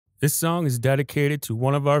This song is dedicated to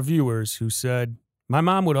one of our viewers who said, "My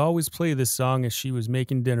mom would always play this song as she was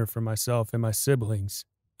making dinner for myself and my siblings.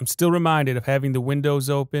 I'm still reminded of having the windows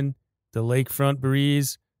open, the lakefront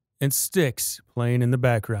breeze, and Styx playing in the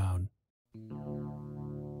background."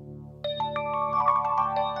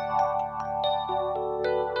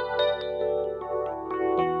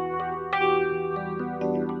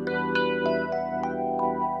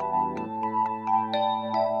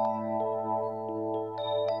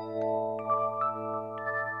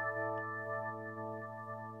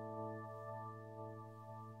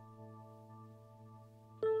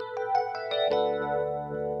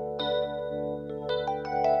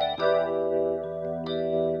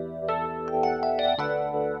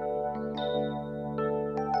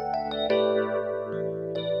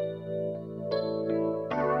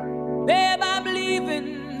 Babe, I'm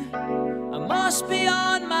leaving, I must be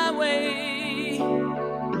on my way.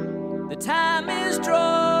 The time is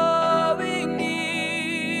drawing near.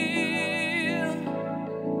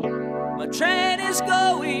 My train is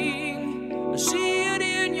going, I see it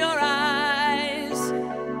in your eyes.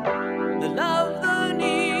 The love, the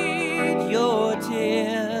need, your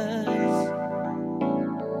tears.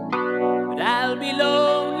 But I'll be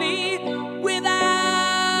lonely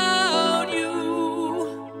without you,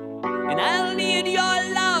 and I'll need your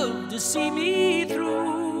love to see me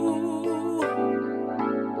through.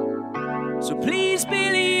 So please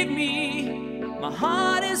believe me, my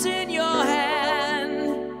heart is in your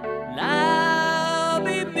hand, and I'll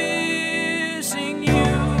be missing you.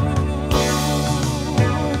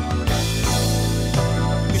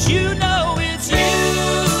 'Cause you know it's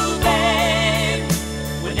you, babe.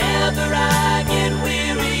 Whenever I get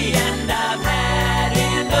weary and I've had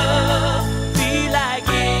enough, feel like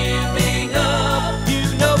giving up, you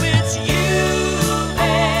know it's you,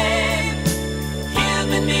 babe,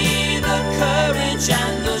 giving me the courage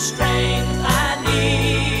and the strength I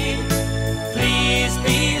need. Please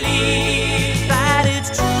believe that it's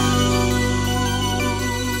true.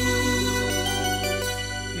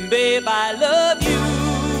 Babe, I love you.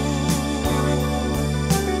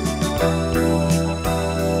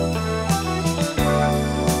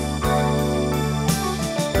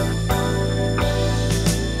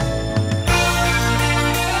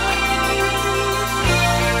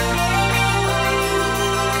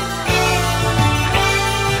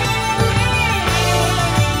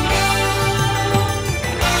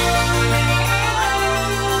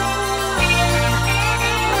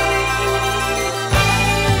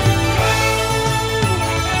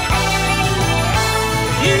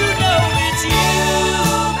 You know it's you,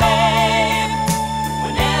 babe.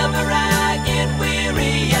 Whenever I get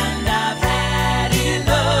weary and I've had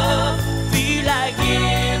enough, feel like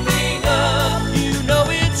giving up, you know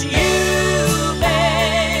it's you,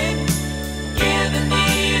 babe, giving me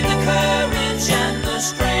the courage and the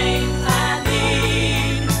strength I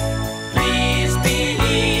need. Please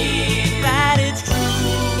believe that it's true.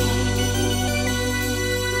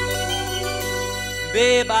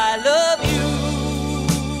 Babe, I love you.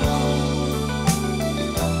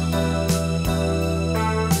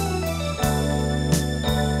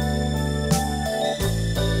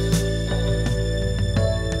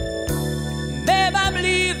 Babe, I'm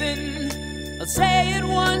leaving, I'll say it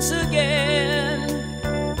once again,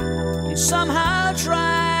 and somehow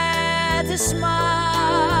try to smile.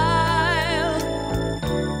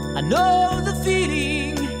 I know the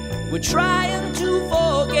feeling we're trying to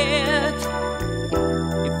forget,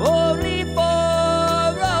 if only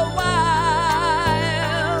for a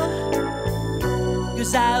while.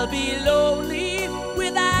 'Cause I'll be lonely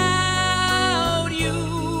without you,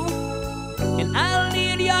 and I'll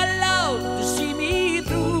need your love to see me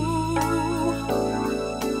through.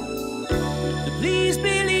 So please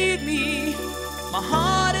believe me, my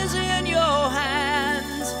heart is in your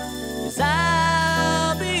hands, 'cause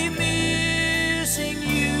I'll be missing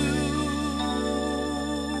you.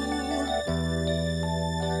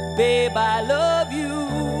 Babe, I love you.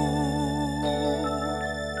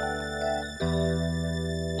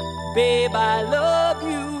 Babe, I love